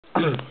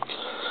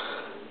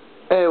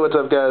Hey, what's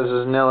up guys, this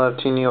is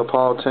NLFT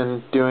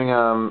Neapolitan doing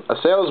a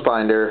sales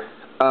binder,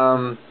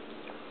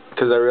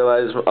 because I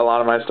realize a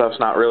lot of my stuff's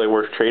not really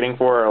worth trading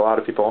for, or a lot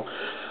of people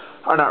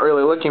are not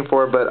really looking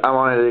for, but I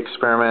wanted to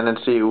experiment and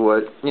see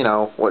what,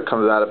 what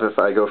comes out of it if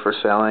I go for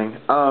selling.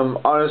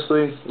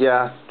 Honestly,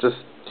 yeah, just,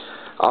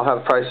 I'll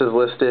have prices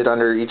listed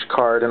under each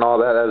card and all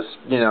that, as,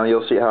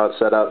 you'll see how it's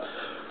set up.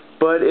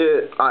 But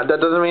that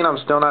doesn't mean I'm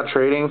still not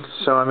trading,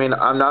 so I mean,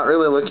 I'm not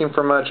really looking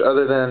for much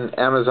other than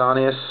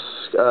Amazonius,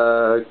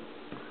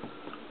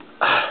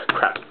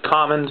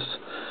 commons,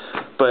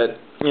 but,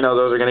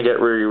 those are going to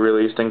get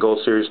re-released in Gold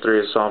Series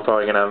 3, so I'm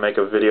probably going to make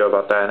a video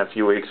about that in a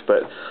few weeks,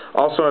 but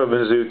also a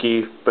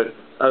Mizuki, but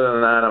other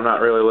than that, I'm not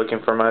really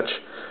looking for much.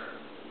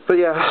 But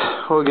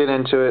yeah, we'll get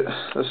into it.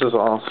 This is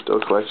all still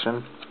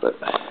collection, but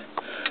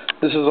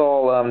this is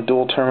all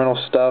dual terminal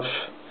stuff.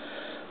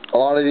 A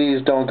lot of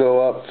these don't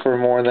go up for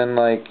more than,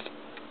 like,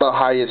 the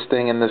highest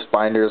thing in this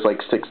binder is like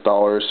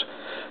 $6.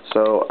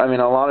 So, I mean,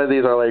 a lot of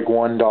these are like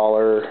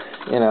 $1,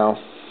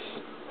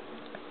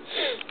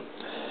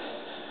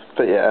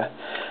 But yeah,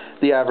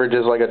 the average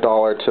is like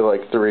 $1 to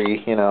like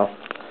 $3,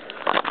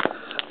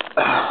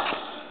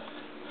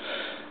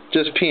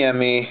 Just PM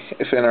me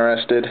if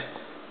interested.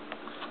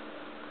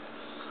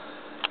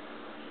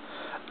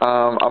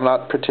 I'm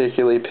not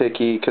particularly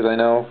picky because I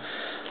know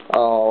a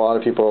lot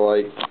of people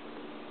like,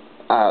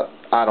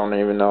 I don't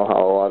even know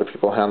how a lot of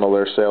people handle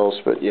their sales,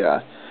 but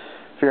yeah,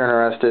 if you're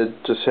interested,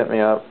 just hit me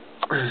up.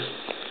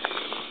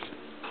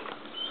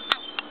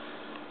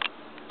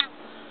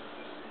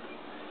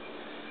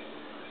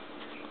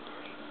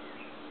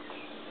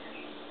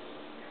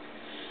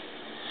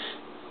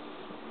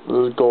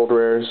 Those gold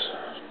rares.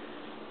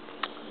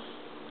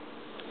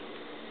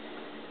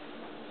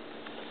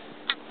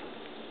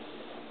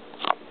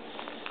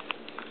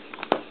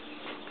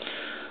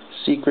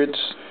 Secrets.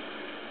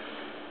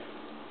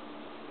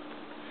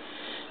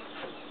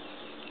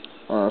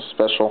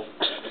 Special.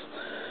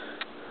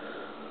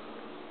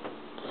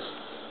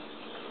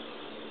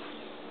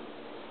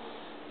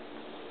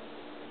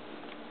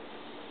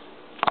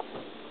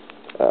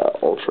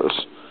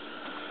 Ultras.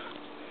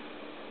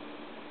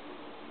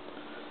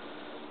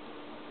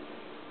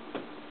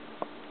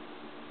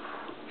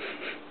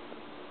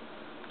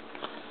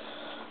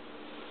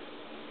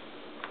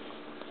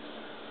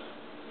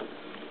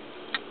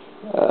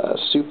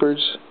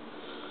 Supers.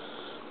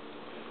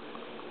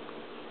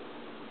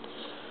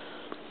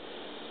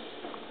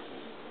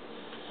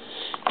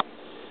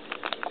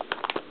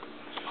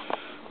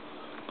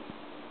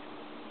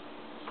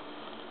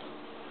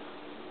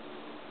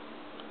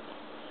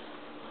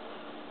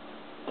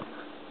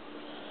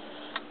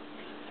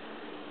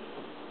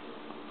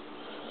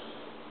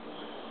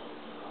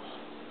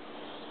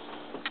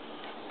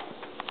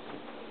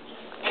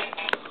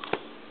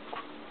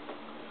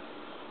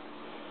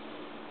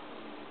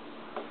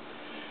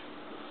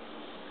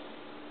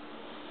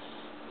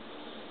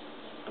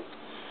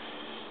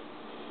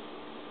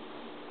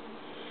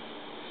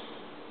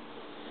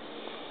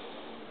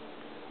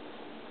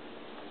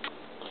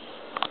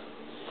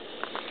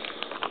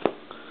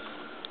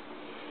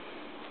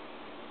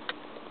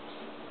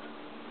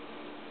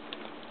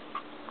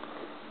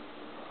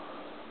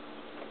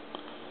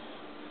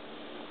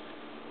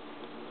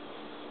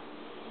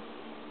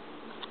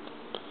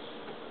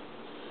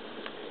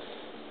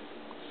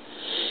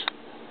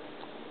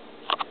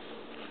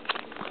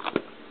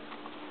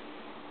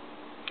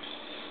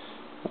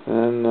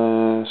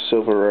 And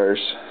silver rares.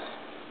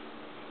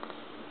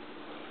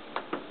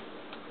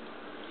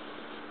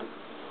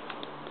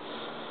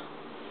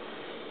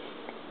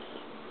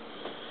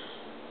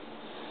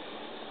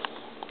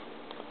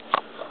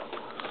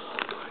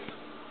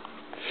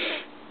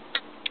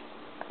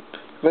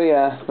 But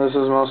yeah, this is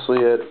mostly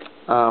it.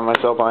 My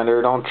sale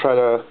binder. Don't try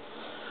to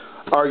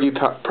argue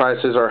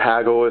prices or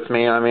haggle with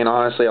me. I mean,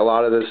 honestly, a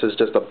lot of this is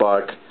just a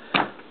buck.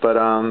 But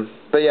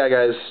yeah,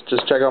 guys,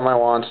 just check out my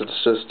wants.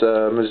 It's just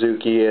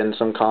Mizuki and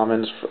some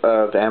commons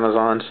of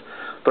Amazons.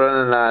 But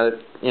other than that,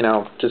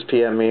 just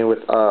PM me with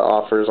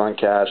offers on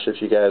cash if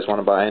you guys want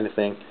to buy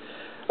anything.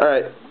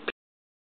 Alright, peace.